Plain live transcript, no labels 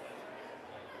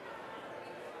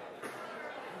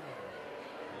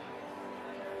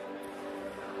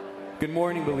Good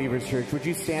morning, Believers Church. Would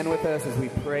you stand with us as we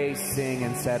pray, sing,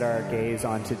 and set our gaze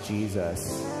onto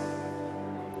Jesus?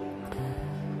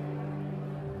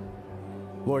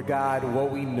 Lord God,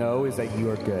 what we know is that you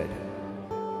are good.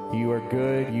 You are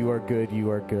good, you are good,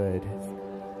 you are good.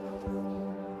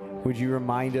 Would you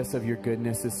remind us of your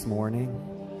goodness this morning?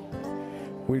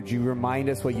 Would you remind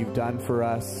us what you've done for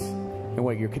us and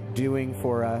what you're doing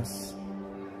for us?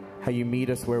 How you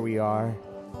meet us where we are?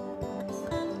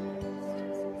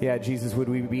 Yeah, Jesus, would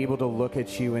we be able to look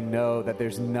at you and know that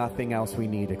there's nothing else we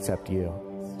need except you?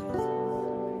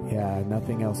 Yeah,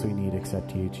 nothing else we need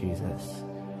except you, Jesus.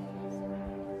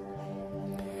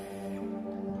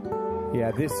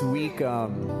 Yeah, this week,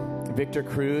 Victor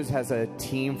Cruz has a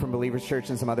team from Believers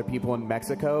Church and some other people in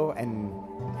Mexico, and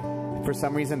for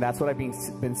some reason, that's what I've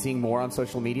been seeing more on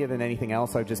social media than anything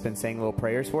else. So I've just been saying little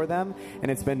prayers for them, and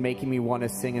it's been making me want to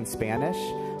sing in Spanish.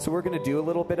 So we're going to do a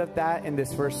little bit of that in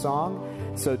this first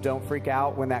song, so don't freak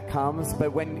out when that comes.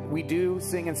 But when we do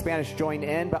sing in Spanish, join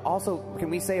in. But also, can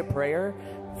we say a prayer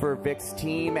for Vic's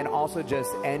team and also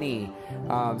just any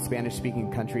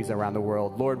Spanish-speaking countries around the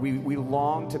world? Lord, we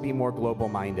long to be more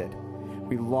global-minded.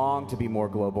 We long to be more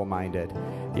global-minded.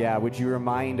 Yeah, would you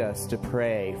remind us to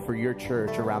pray for your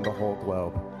church around the whole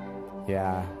globe?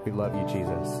 Yeah, we love you,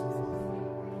 Jesus.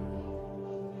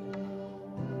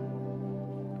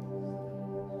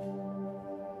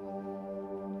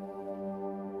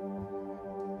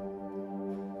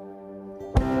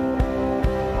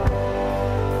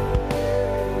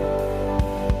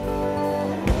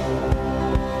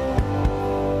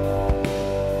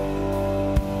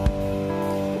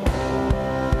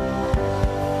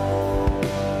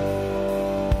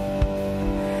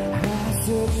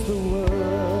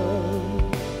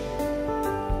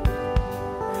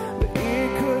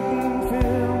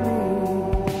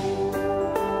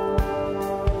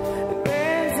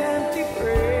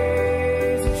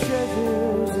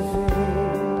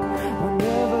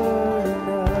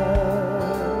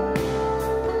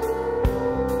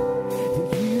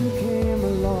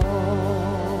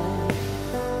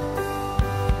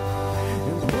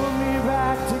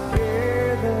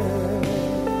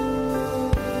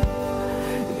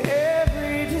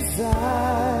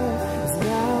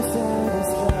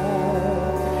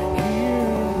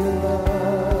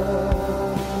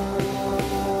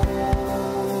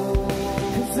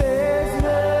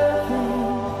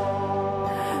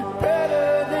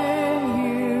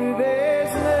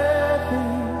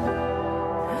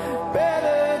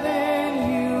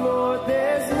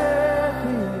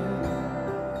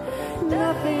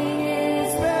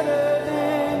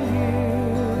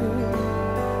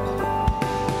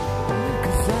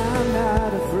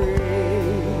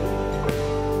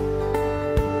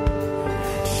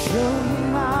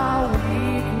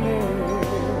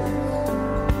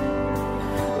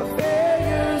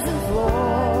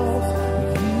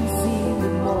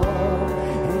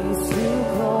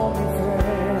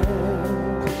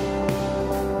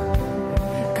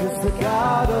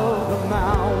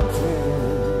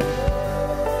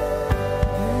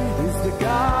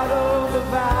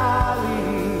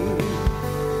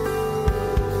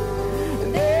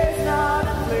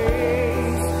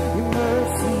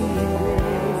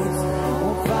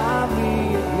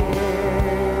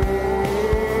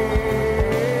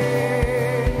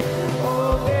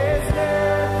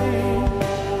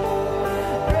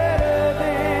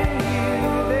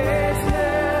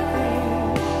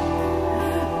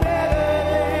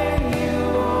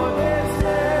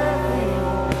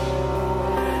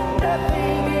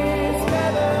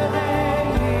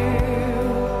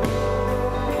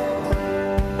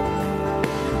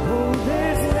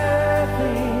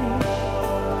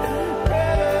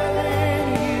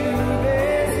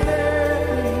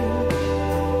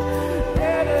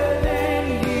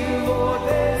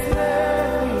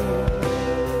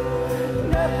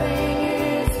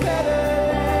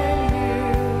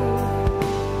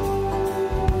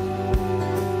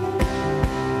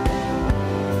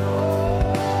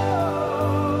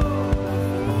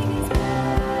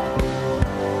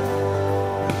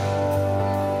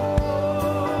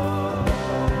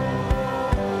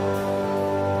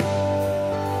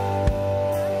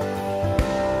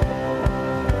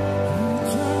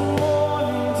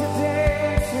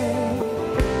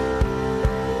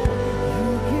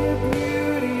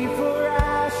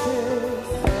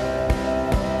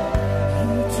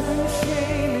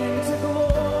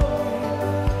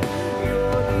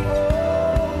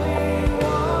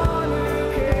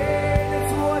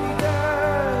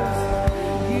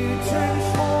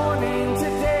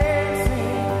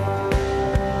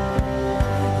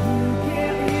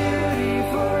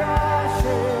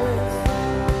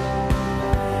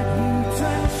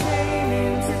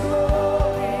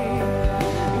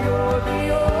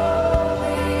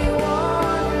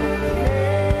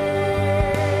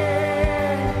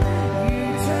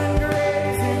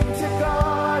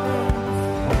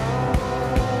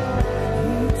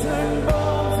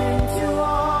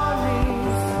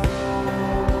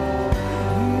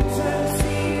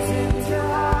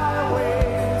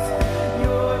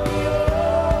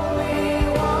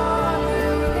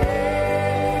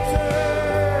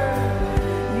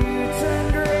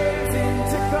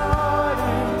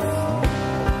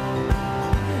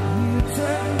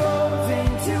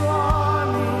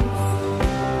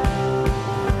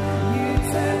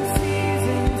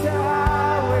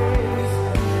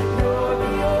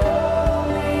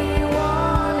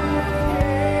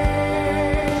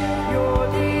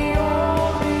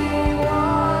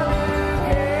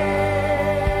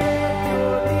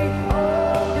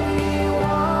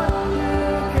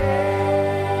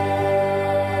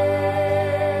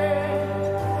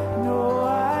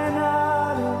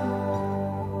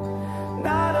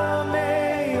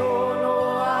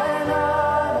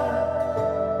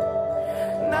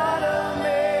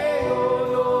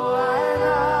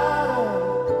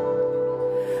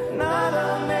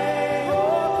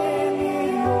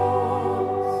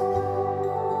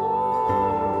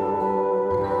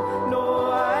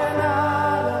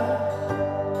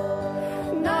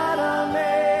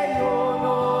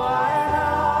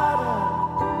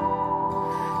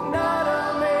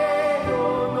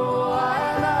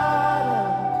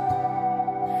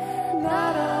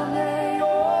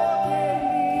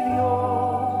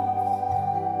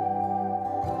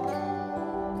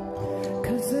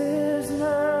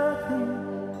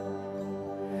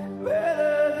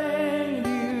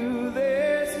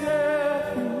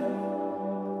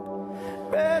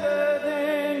 better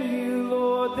than you,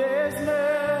 Lord. There's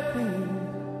nothing,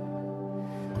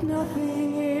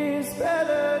 nothing is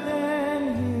better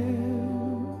than you.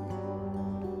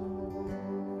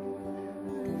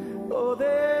 Oh,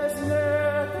 there's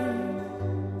nothing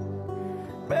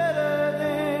better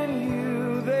than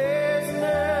you. There's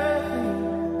nothing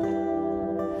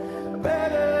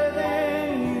better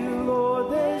than you,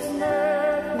 Lord. There's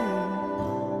nothing,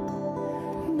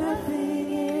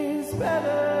 nothing is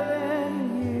better than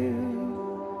you.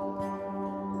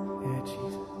 Yeah,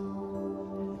 Jesus.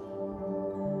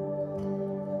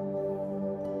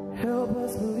 Help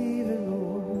us believe it,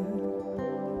 Lord.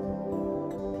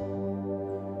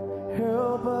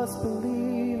 Help us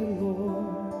believe it, Lord.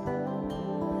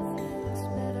 Nothing's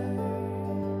better.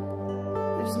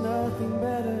 There's nothing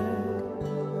better.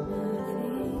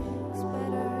 Nothing's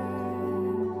better.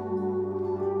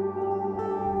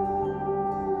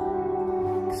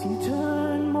 'Cause you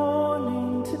turn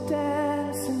mourning to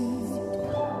dancing.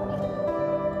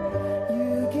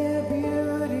 You give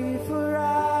beauty for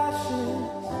ashes.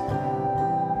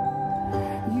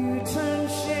 You turn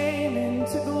shame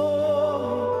into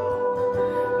glory.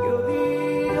 You're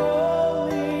the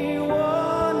only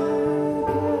one who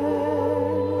can.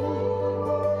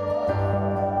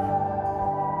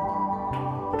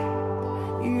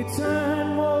 You turn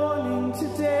mourning to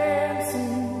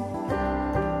dancing.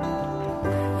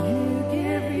 You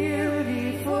give beauty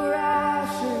for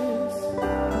ashes.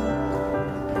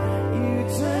 You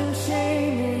turn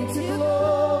shame into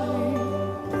glory.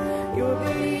 You're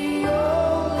the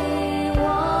only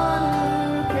one who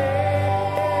can.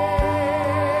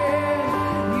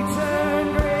 You turn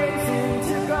graves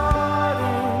into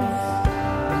gardens.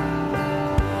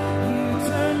 You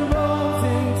turn bones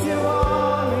into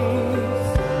armies.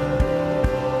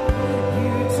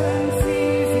 You turn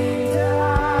seas into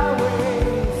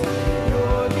highways.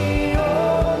 You're the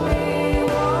only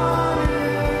one who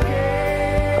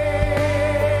can.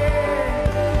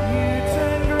 You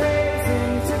turn graves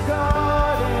into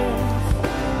gardens.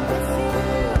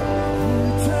 You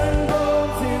turn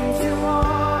bones into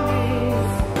armies.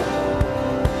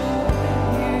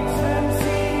 You turn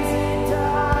seas into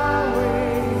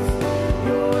highways.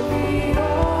 You're the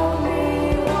only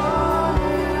one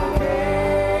who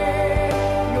can.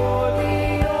 You're the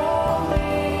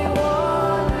only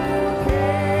one who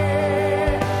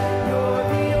can. You're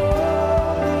the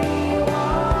only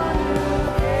one who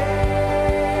can.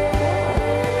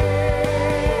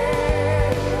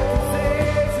 'Cause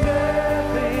there's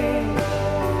nothing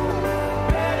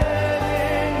better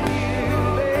than you.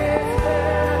 There's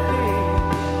nothing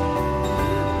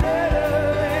better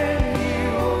than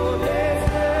you. There's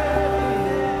nothing,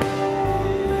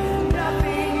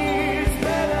 nothing is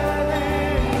better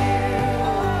than you.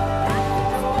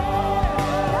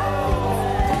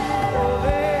 Oh,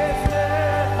 there's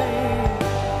nothing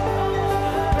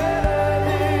better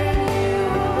than you.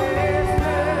 There's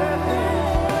nothing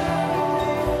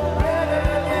better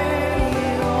than you.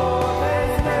 Oh,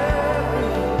 there's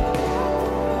nothing,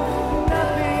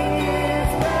 nothing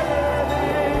is better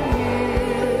than you.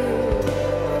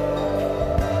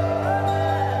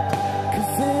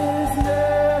 'Cause there's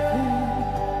nothing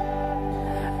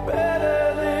better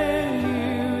than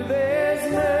you. There's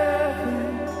nothing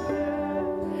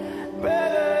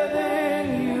better than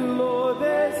you, Lord.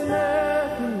 There's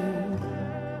nothing,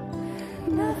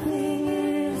 nothing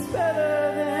is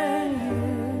better than you.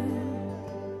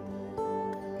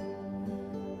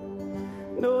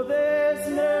 No, there's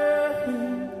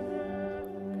nothing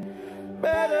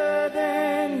better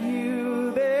than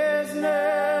you. There's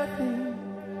nothing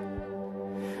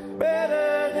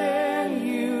better than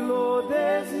you, Lord.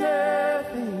 There's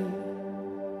nothing,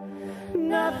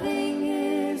 nothing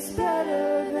is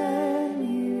better than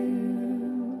you.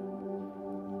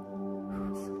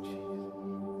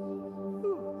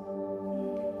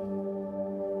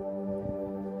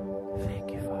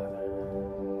 Thank you, Father.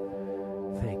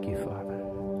 Thank you, Father.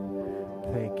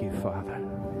 Thank you, Father.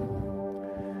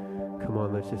 Come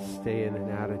on, let's just stay in an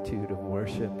attitude of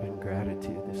worship and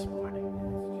gratitude this morning.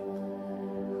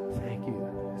 Thank you,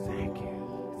 thank you,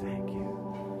 thank you.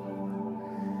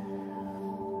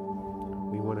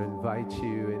 We want to invite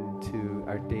you into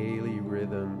our daily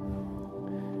rhythm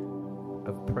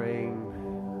of praying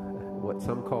what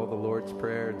some call the Lord's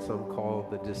Prayer and some call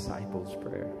the Disciples'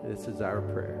 Prayer. This is our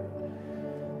prayer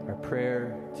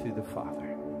to the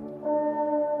Father.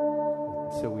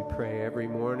 So we pray every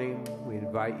morning. We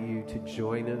invite you to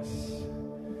join us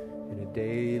in a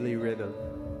daily rhythm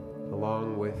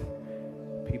along with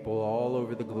people all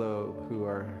over the globe who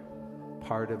are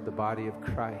part of the body of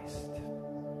Christ.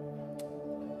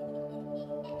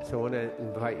 So I want to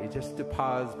invite you just to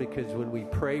pause, because when we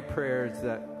pray prayers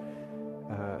that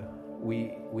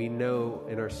we know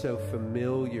and are so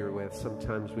familiar with,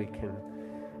 sometimes we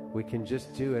can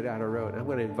just do it out of rote. I'm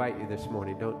going to invite you this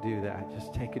morning. Don't do that.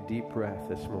 Just take a deep breath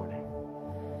this morning.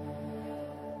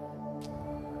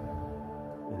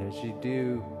 And as you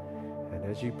do, and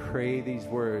as you pray these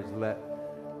words,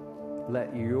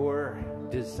 let your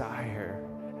desire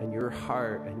and your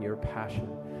heart and your passion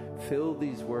fill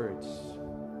these words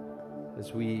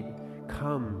as we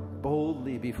come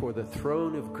boldly before the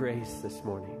throne of grace this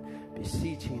morning,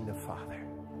 beseeching the Father.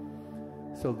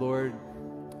 So, Lord,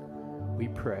 we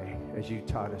pray as you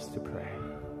taught us to pray.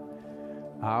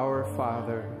 Our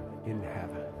Father in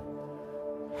heaven,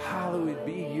 hallowed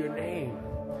be your name.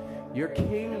 Your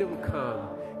kingdom come,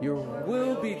 your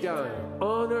will be done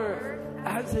on earth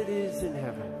as it is in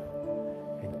heaven.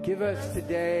 And give us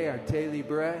today our daily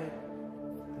bread,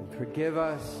 and forgive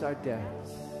us our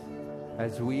debts,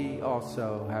 as we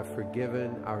also have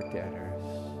forgiven our debtors.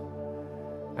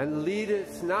 And lead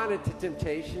us not into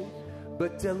temptation,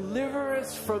 but deliver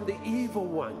us from the evil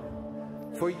one.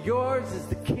 For yours is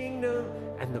the kingdom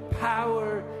and the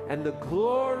power and the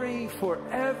glory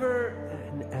forever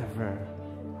and ever.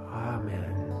 Amen.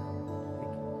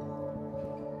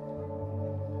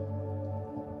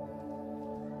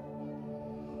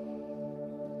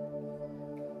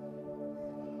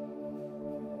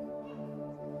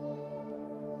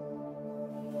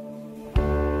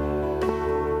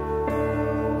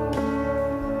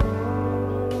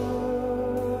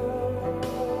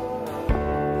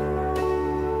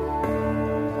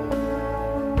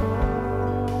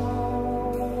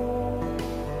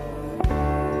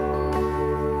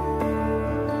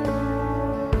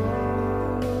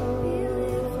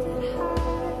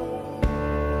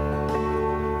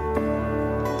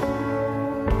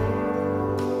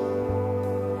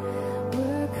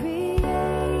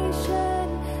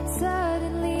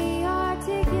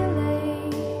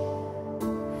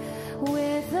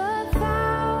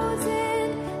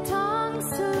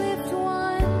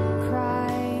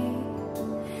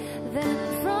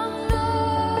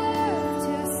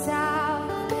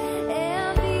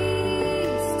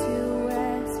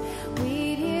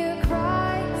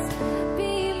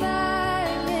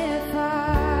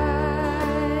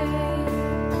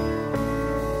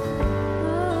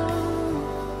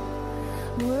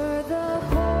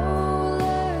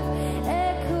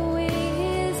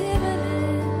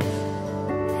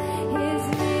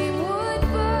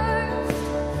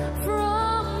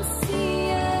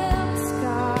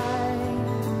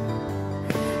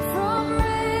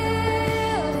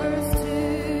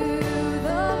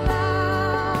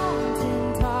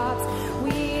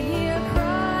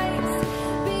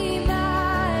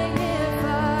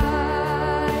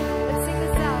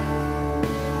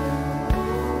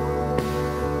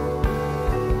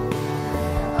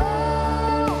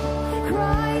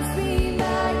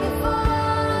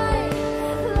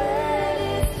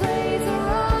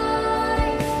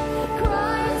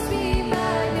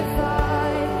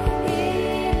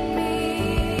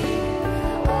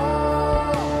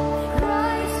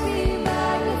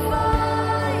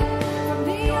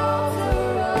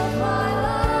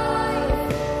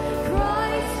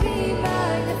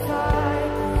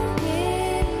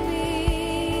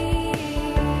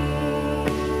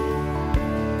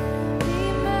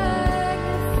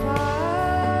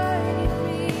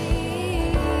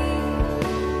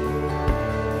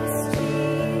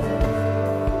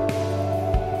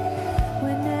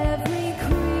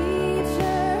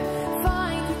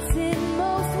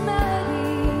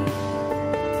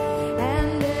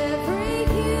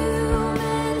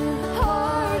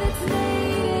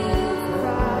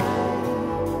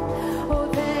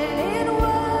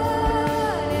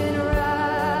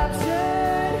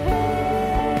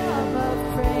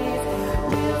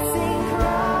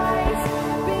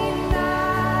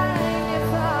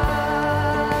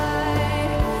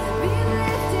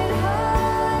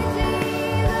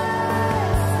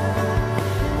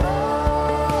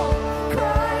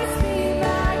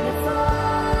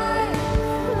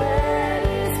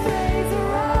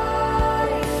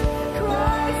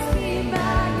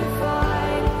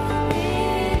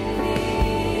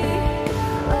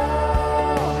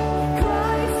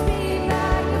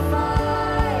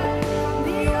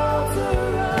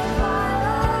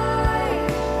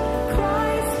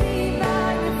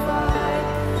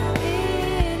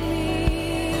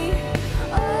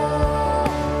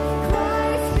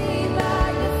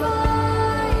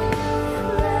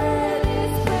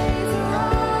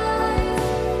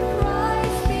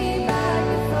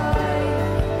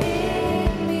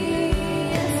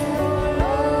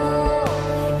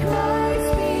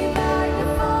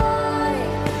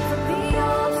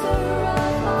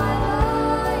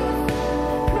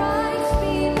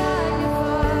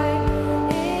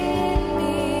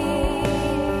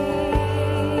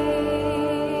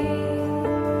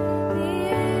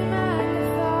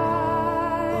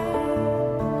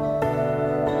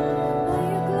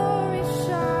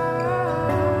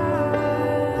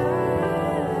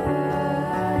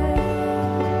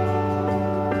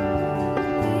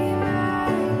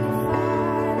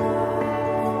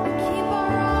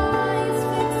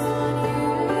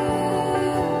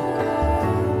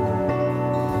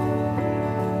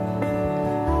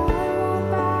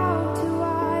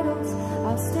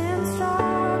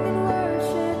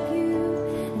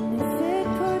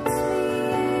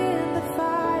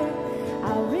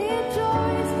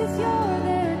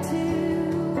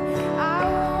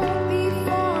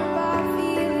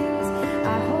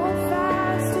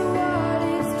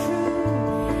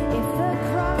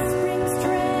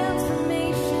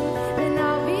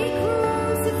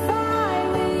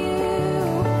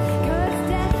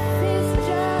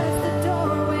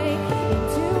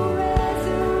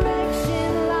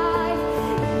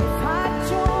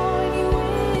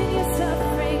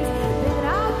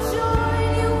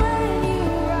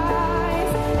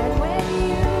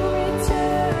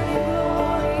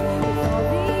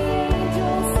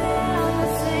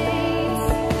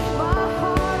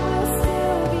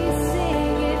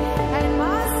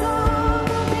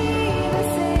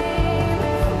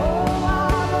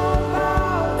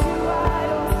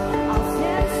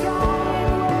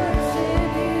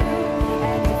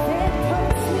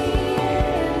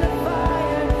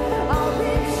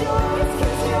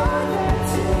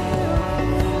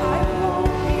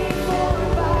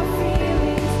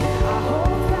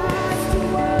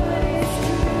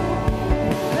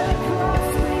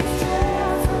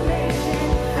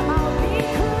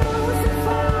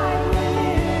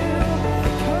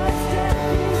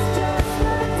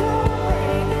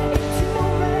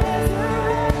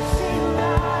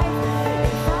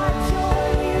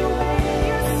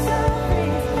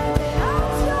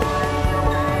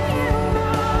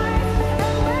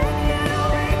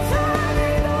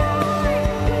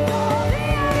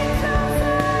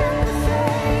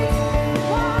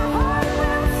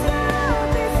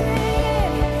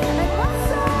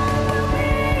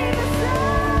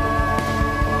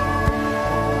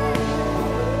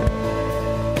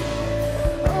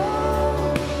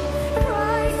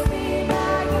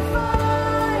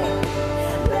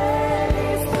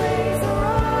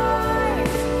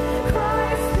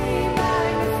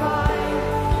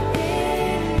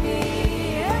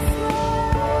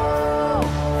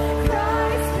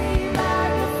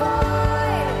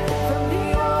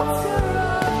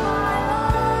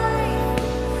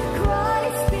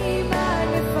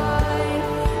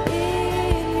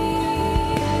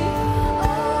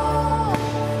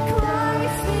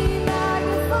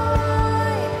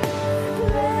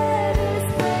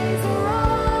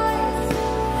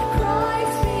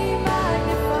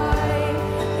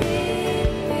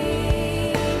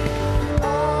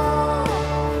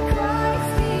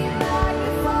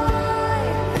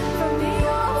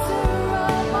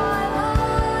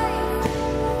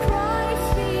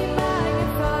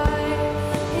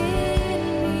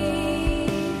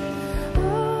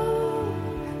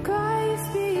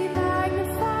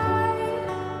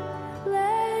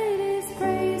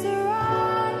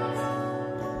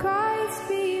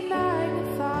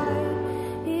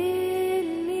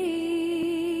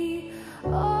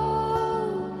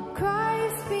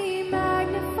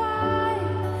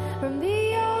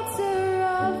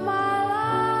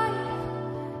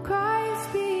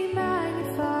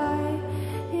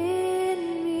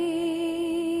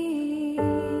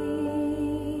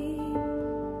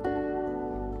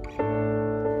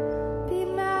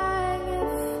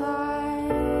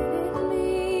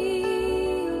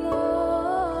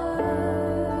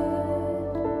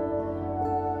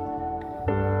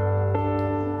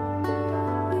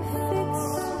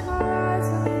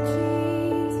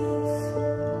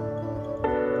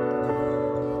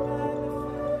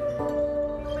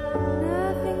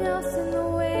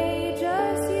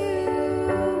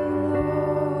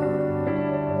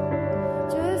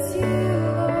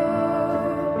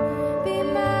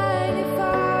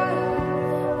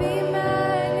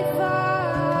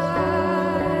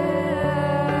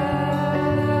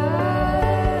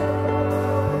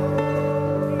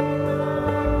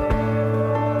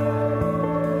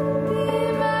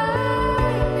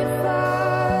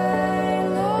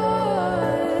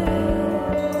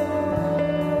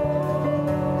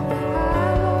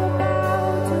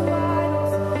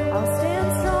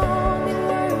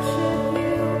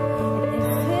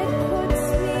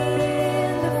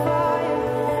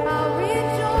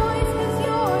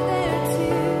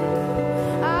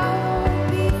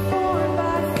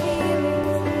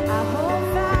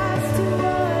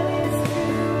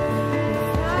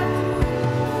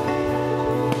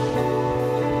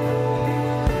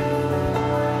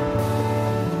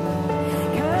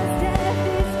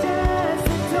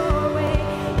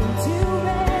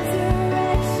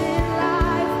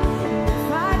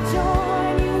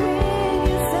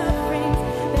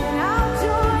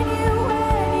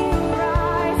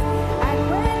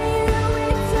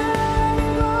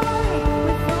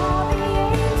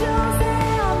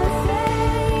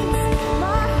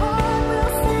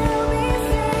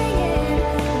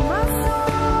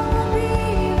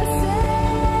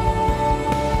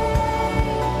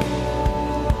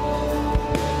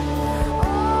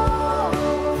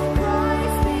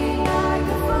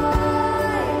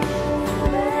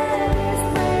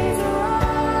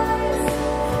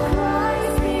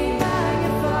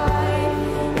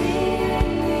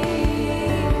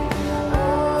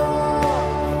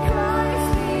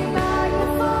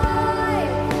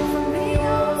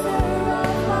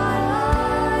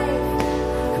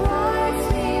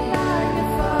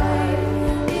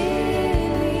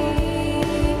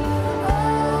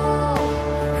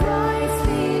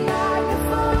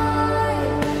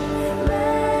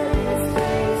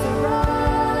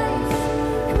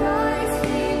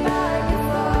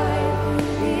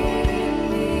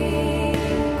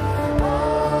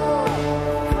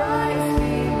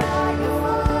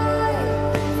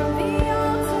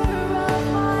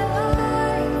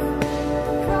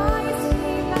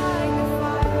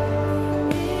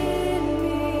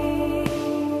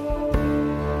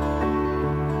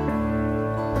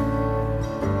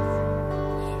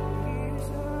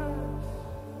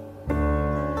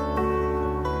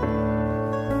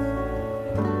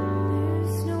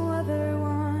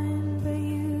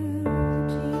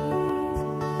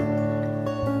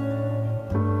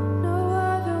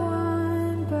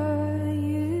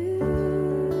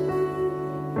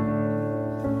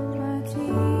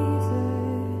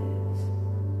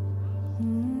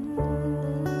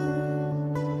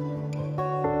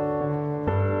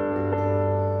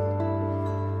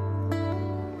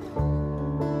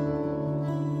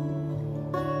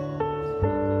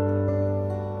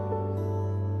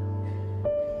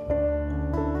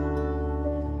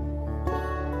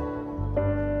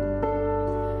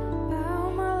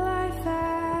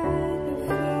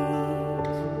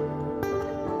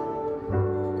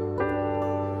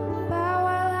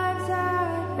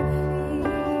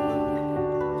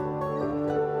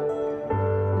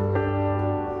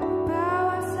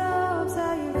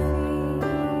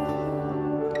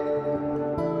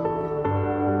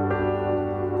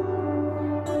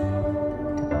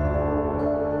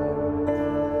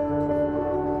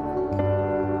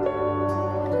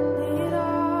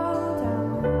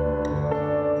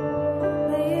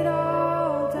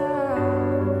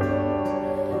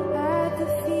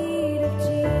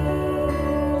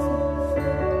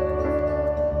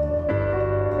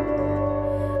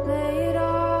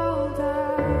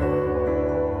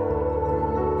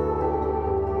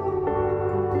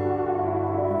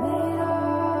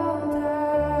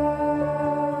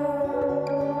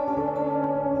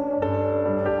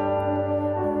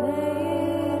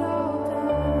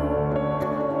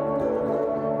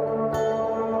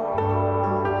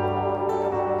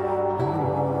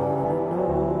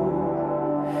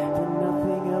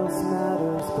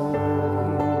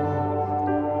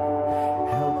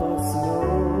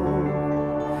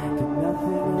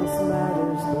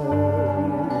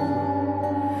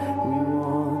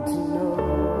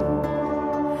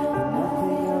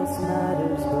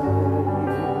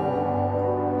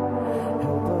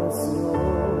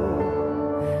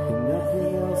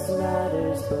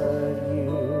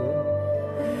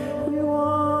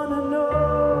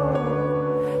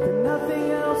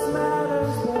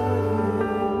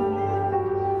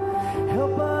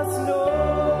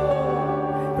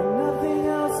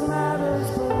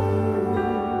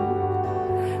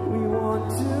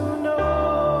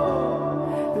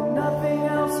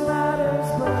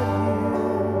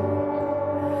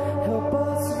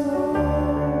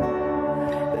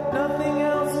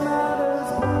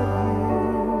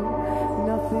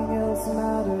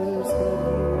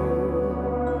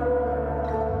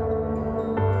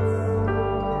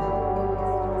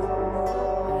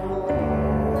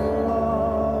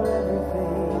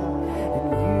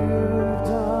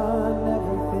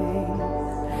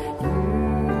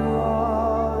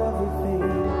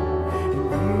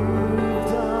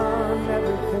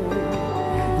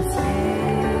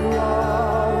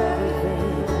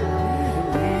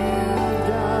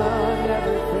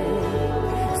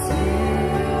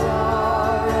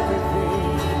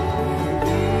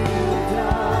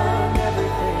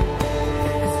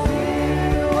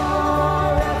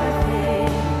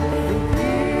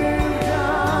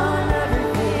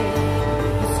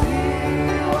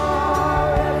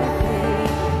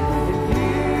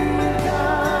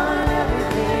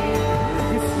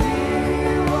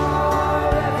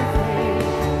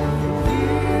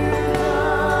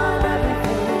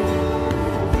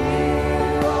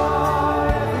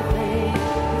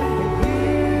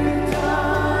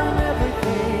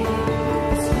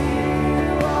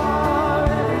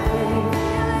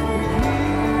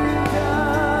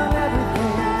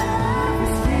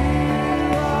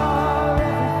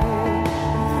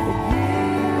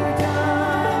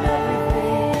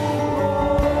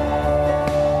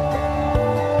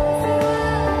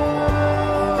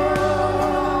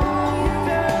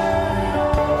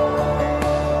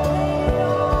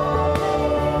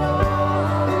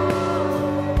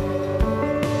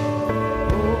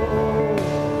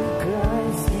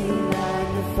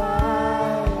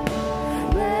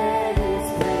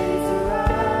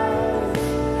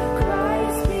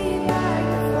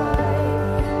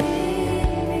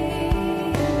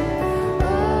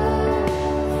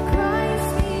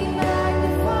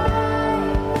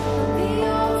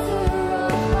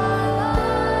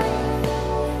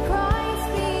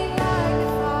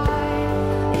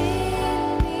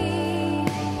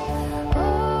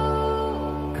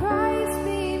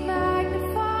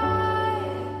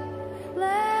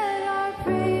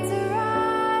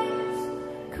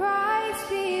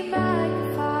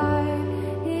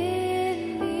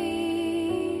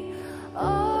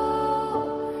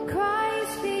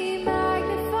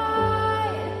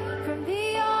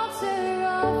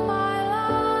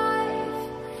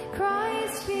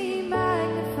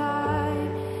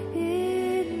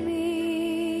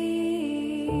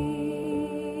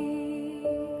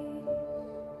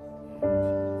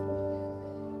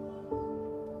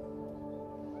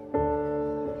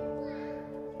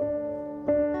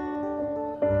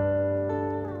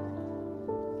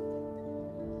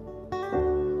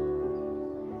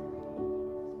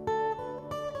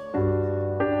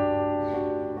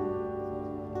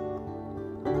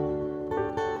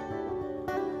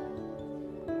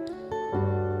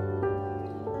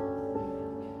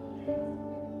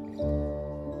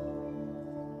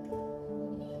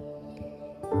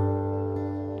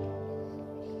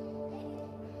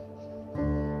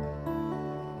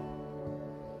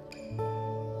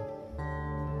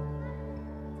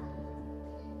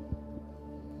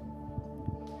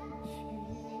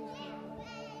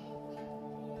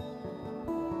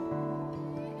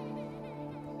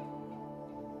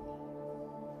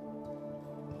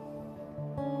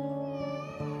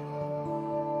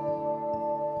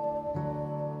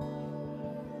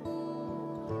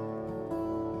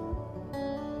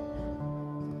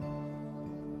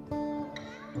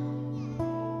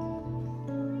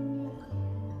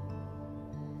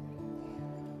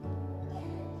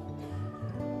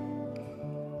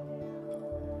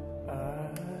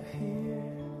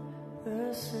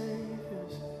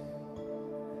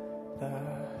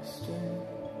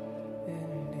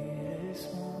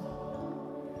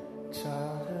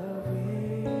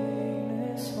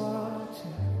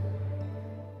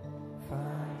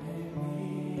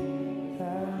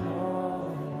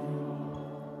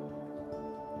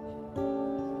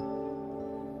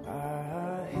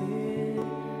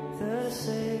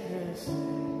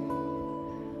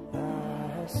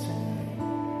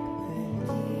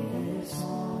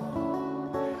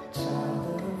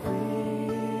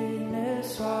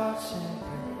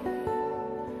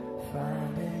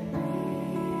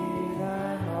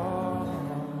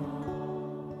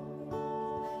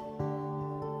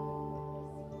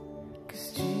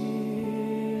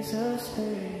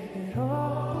 take it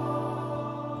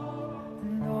all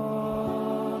and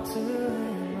alter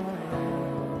my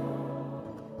own.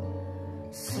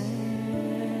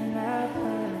 Sin I've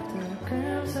left the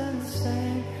crimson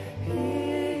stain.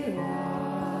 He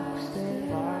washed it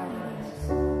white.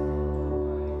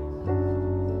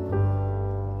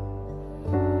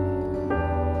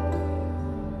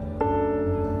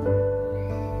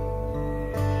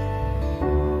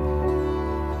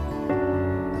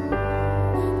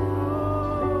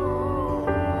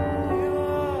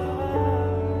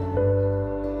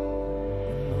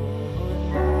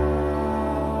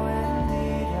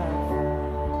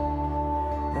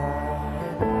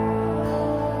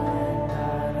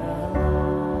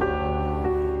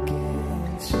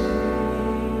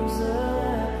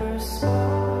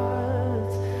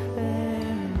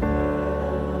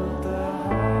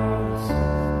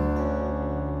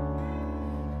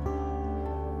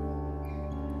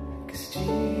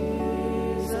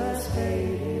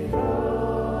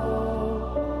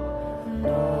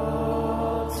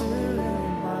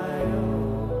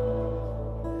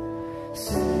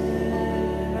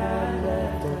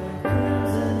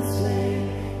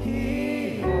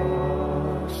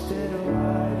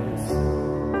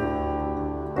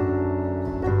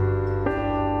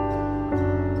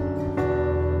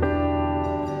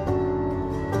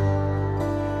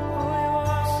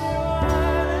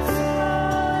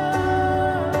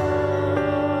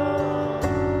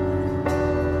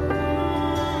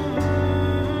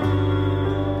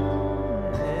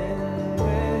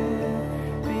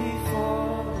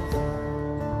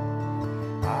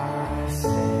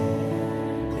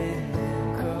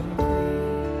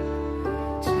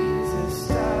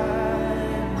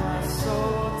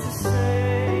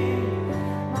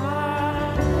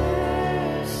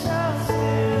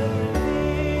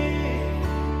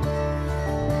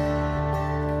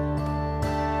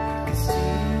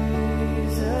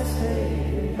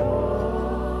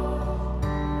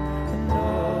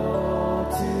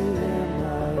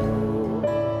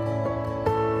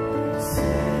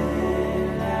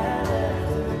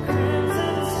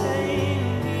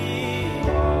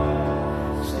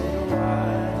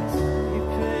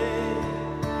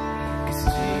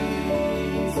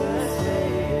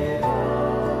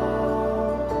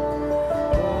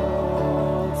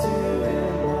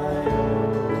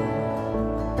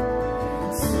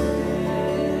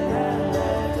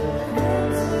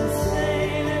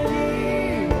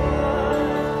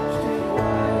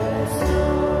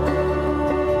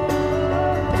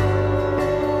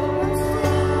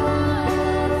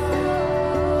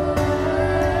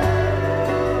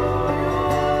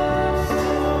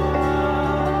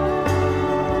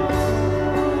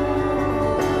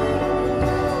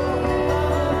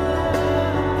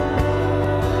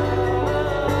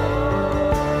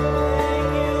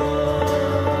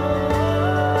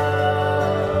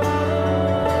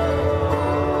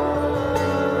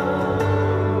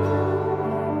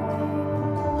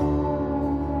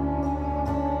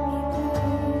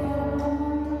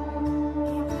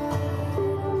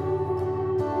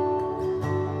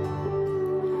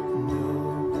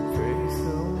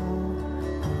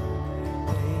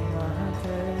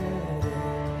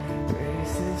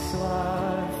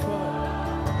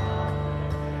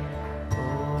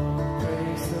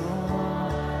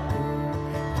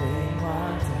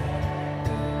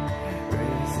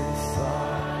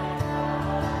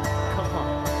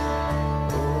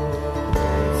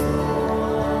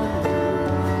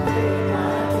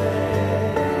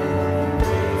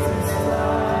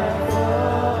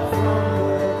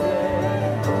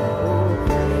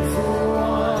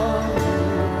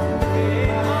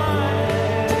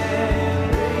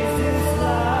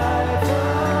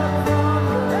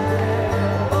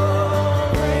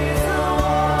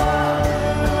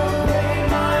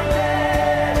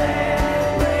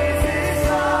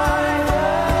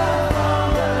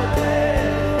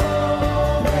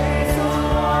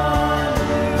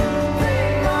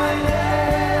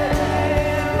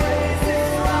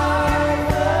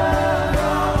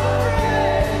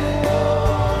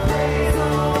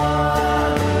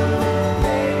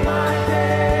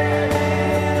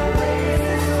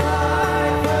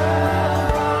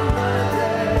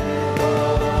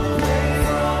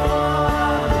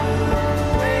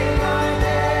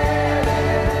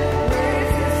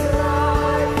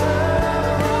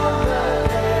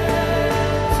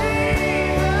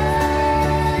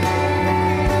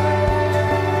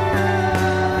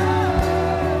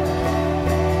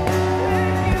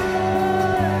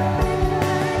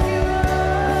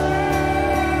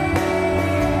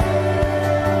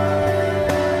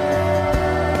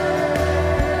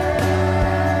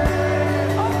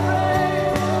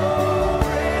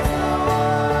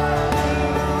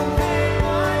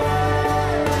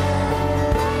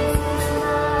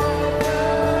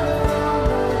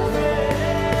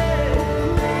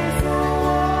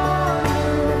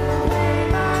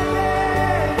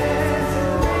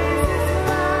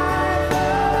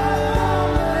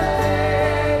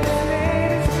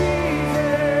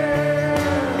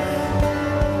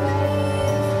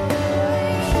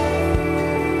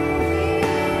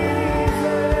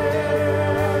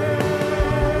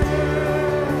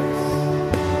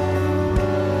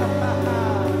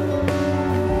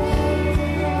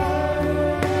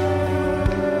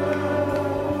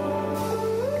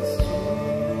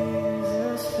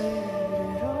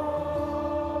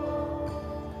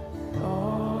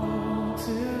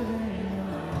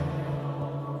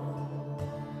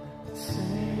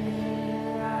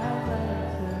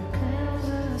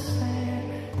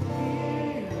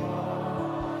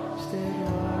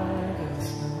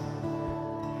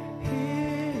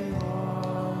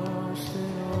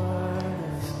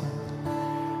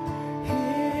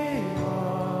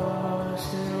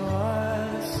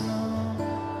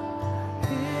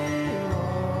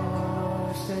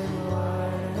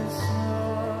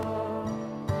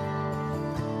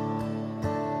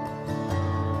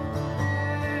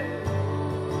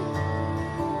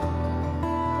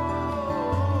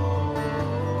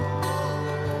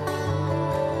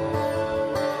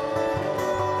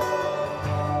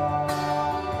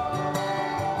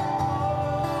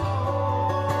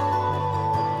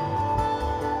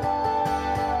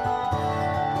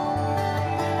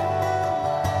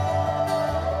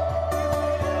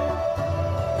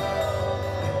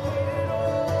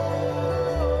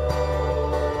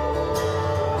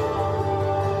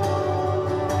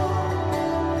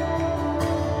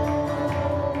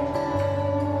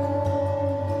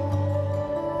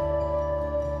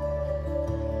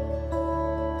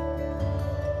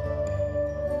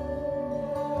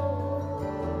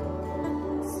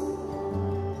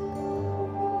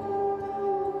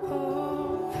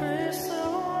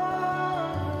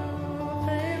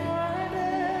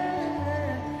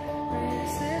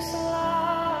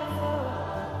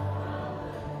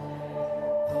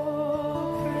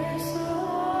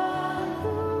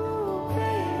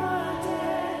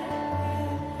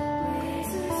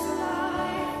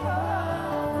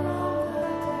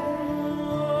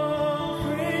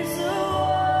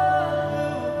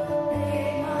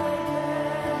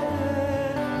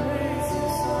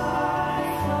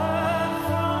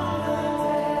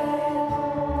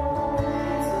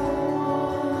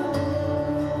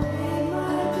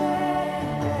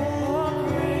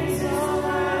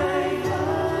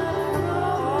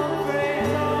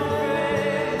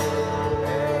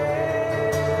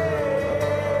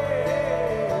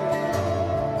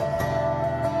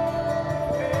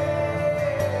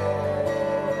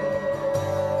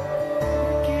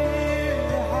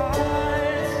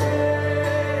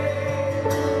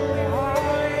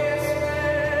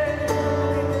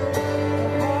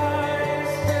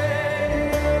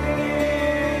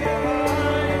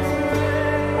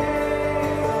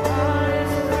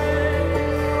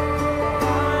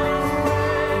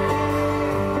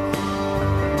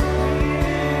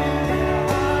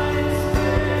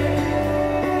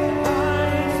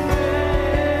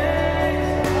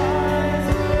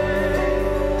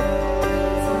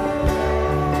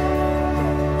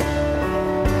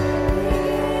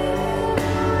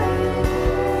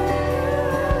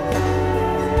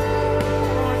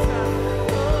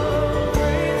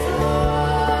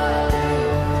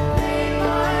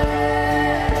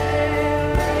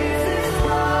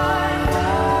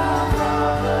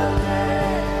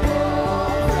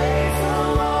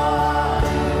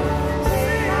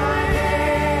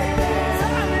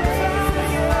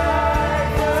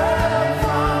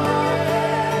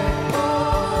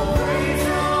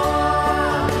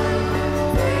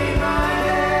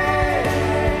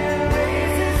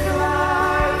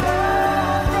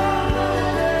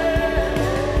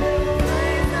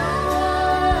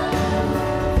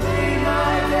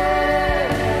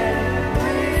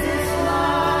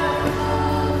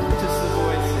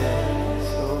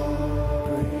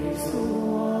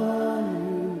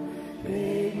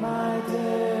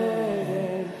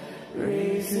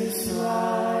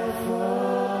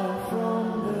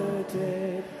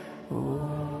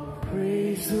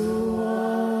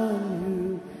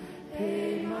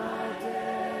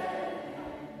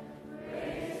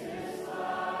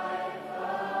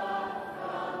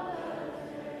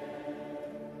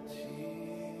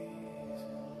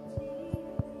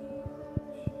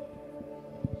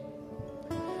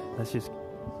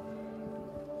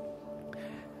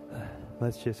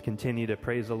 Let's just continue to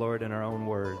praise the Lord in our own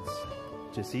words.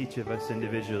 Just each of us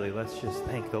individually, let's just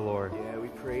thank the Lord. Yeah, we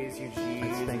praise you, Jesus.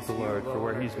 Let's thank the Lord for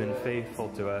where He's been faithful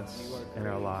to us in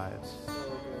our lives.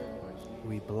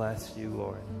 We bless you,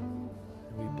 Lord.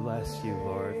 We bless you,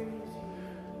 Lord.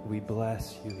 We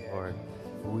bless you, Lord.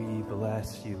 We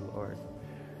bless you, Lord.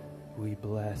 We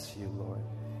bless you, Lord.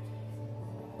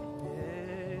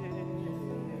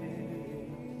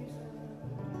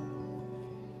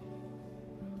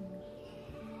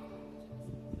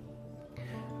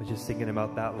 I was just thinking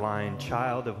about that line,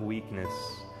 child of weakness,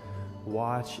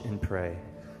 watch and pray.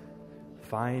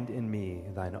 Find in me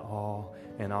thine all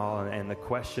in all. And the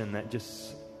question that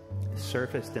just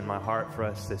surfaced in my heart for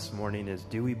us this morning is,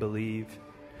 do we believe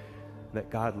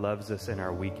that God loves us in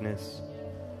our weakness?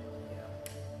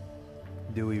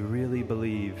 Do we really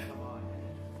believe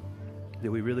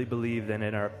that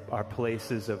in our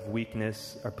places of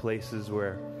weakness, the places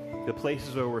where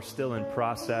we're still in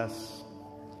process,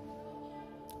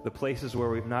 the places where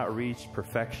we've not reached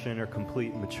perfection or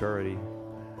complete maturity,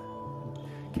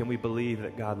 can we believe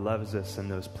that God loves us in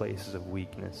those places of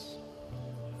weakness?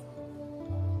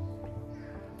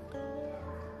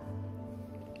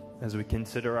 As we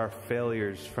consider our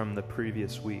failures from the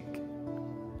previous week,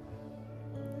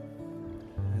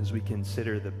 as we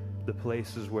consider the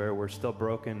places where we're still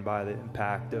broken by the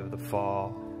impact of the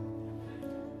fall,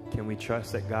 can we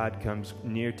trust that God comes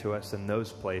near to us in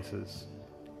those places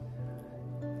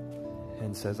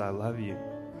and says, I love you?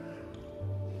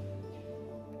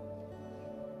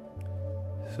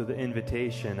 So the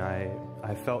invitation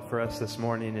I felt for us this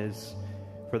morning is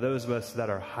for those of us that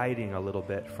are hiding a little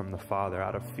bit from the Father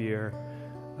out of fear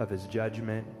of His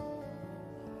judgment,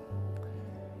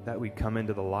 that we come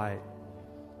into the light.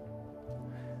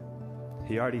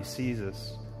 He already sees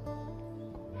us.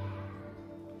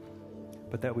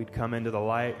 But that we'd come into the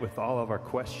light with all of our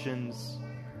questions,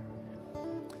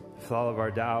 with all of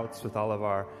our doubts, with all of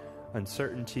our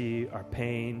uncertainty, our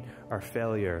pain, our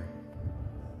failure.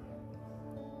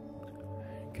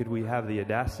 Could we have the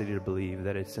audacity to believe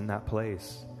that it's in that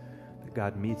place that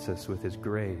God meets us with His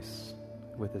grace,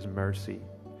 with His mercy,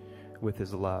 with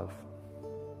His love?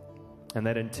 And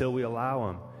that until we allow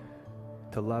Him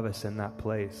to love us in that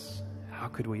place, how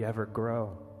could we ever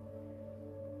grow?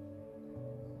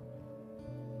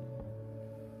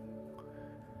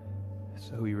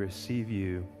 So we receive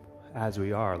you as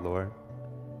we are, Lord,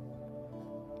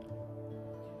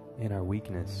 in our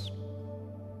weakness.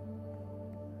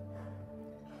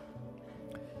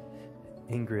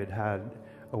 Ingrid had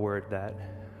a word that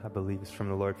I believe is from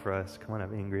the Lord for us. Come on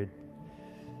up, Ingrid.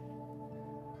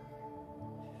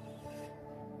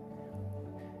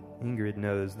 Ingrid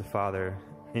knows the Father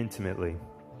intimately.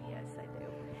 Yes, I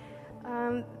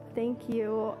do. Thank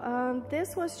you.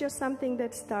 This was just something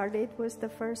that started with the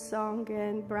first song,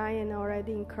 and Brian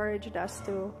already encouraged us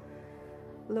to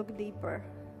look deeper,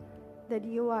 that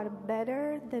you are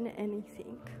better than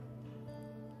anything.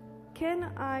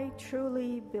 Can I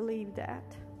truly believe that?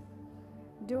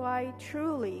 Do I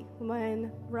truly,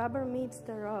 when rubber meets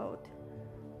the road,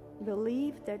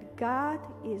 believe that God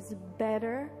is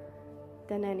better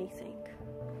than anything?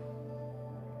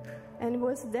 And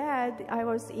with that, I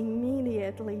was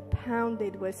immediately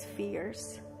pounded with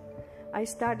fears. I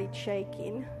started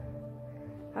shaking.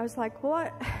 I was like,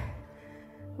 what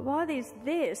is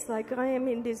this? Like, I am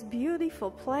in this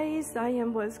beautiful place, I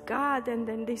am with God, and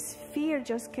then this fear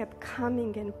just kept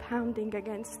coming and pounding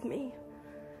against me.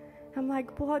 I'm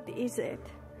like, what is it?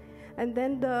 And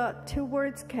then the two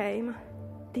words came,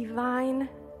 divine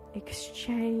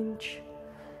exchange.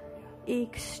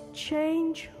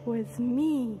 Exchange with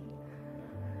me.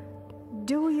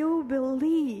 Do you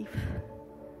believe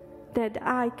that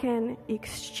I can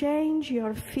exchange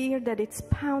your fear that it's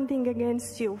pounding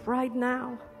against you right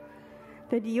now?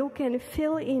 That you can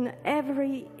fill in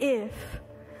every if.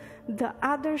 The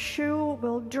other shoe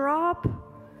will drop,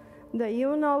 the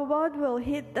you know what will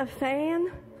hit the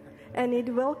fan, and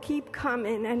it will keep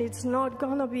coming, and it's not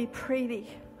gonna be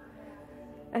pretty.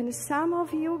 And some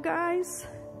of you guys,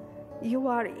 you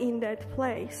are in that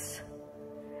place.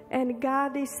 And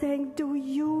God is saying, do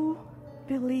you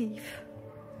believe?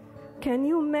 Can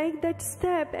you make that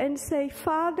step and say,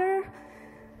 Father,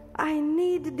 I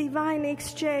need divine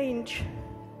exchange.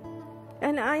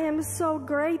 And I am so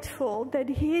grateful that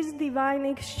His divine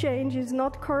exchange is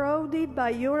not corroded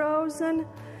by euros and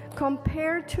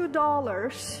compared to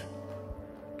dollars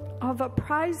of a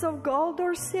price of gold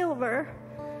or silver,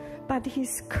 but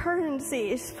His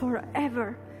currency is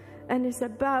forever and is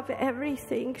above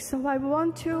everything. So I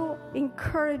want to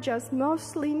encourage us,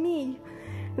 mostly me,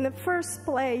 In the first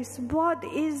place, what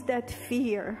is that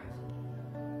fear?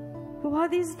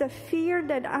 What is the fear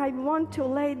that I want to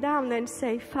lay down and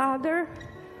say, Father,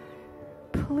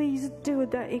 please do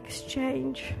the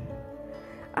exchange.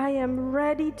 I am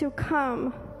ready to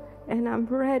come, and I'm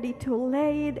ready to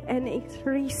lay it and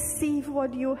receive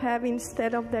what you have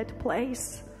instead of that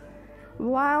place.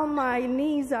 While my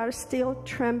knees are still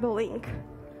trembling,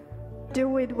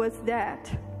 do it with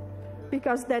that.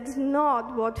 Because that's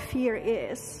not what fear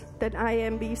is, that I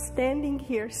am be standing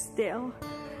here still.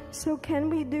 So can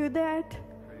we do that?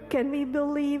 Can we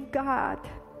believe God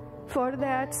for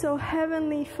that? So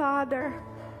Heavenly Father,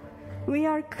 we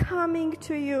are coming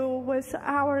to you with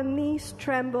our knees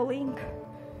trembling,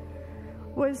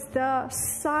 with the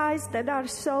sighs that are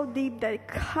so deep that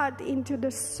cut into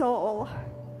the soul.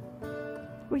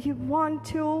 We want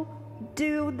to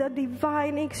do the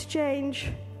divine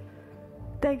exchange,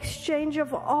 the exchange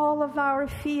of all of our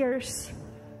fears,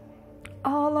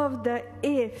 all of the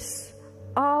ifs,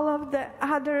 all of the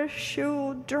other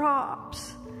shoe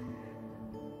drops,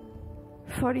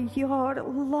 for your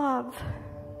love,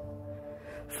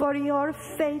 for your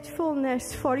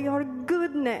faithfulness, for your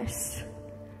goodness,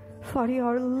 for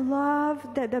your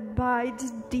love that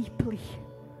abides deeply,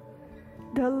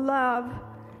 the love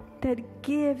that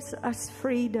gives us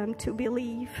freedom to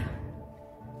believe.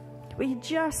 We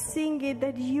just sing it,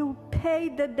 that you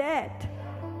paid the debt,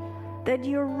 that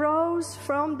you rose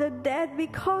from the dead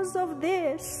because of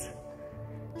this.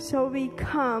 So we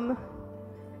come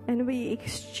and we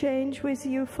exchange with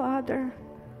you, Father,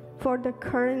 for the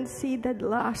currency that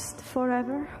lasts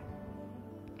forever.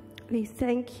 We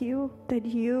thank you that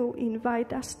you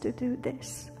invite us to do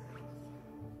this.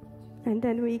 And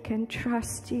then we can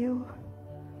trust you.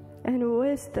 And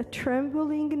with the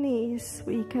trembling knees,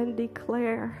 we can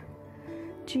declare,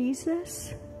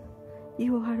 Jesus,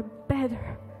 you are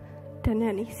better than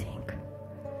anything.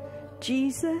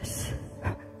 Jesus,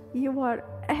 you are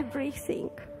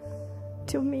everything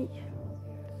to me.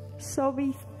 So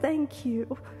we thank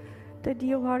you that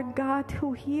you are God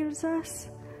who hears us,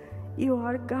 you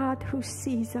are God who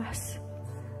sees us,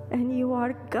 and you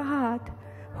are God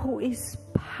who is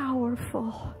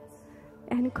powerful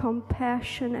and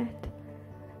compassionate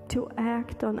to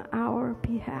act on our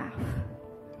behalf.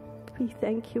 We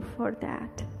thank you for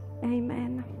that.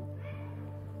 Amen.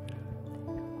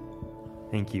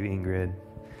 Thank you, Ingrid.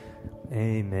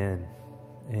 Amen.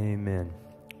 Amen.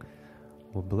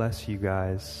 Well, bless you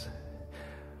guys.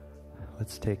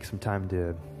 Let's take some time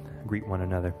to greet one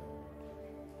another.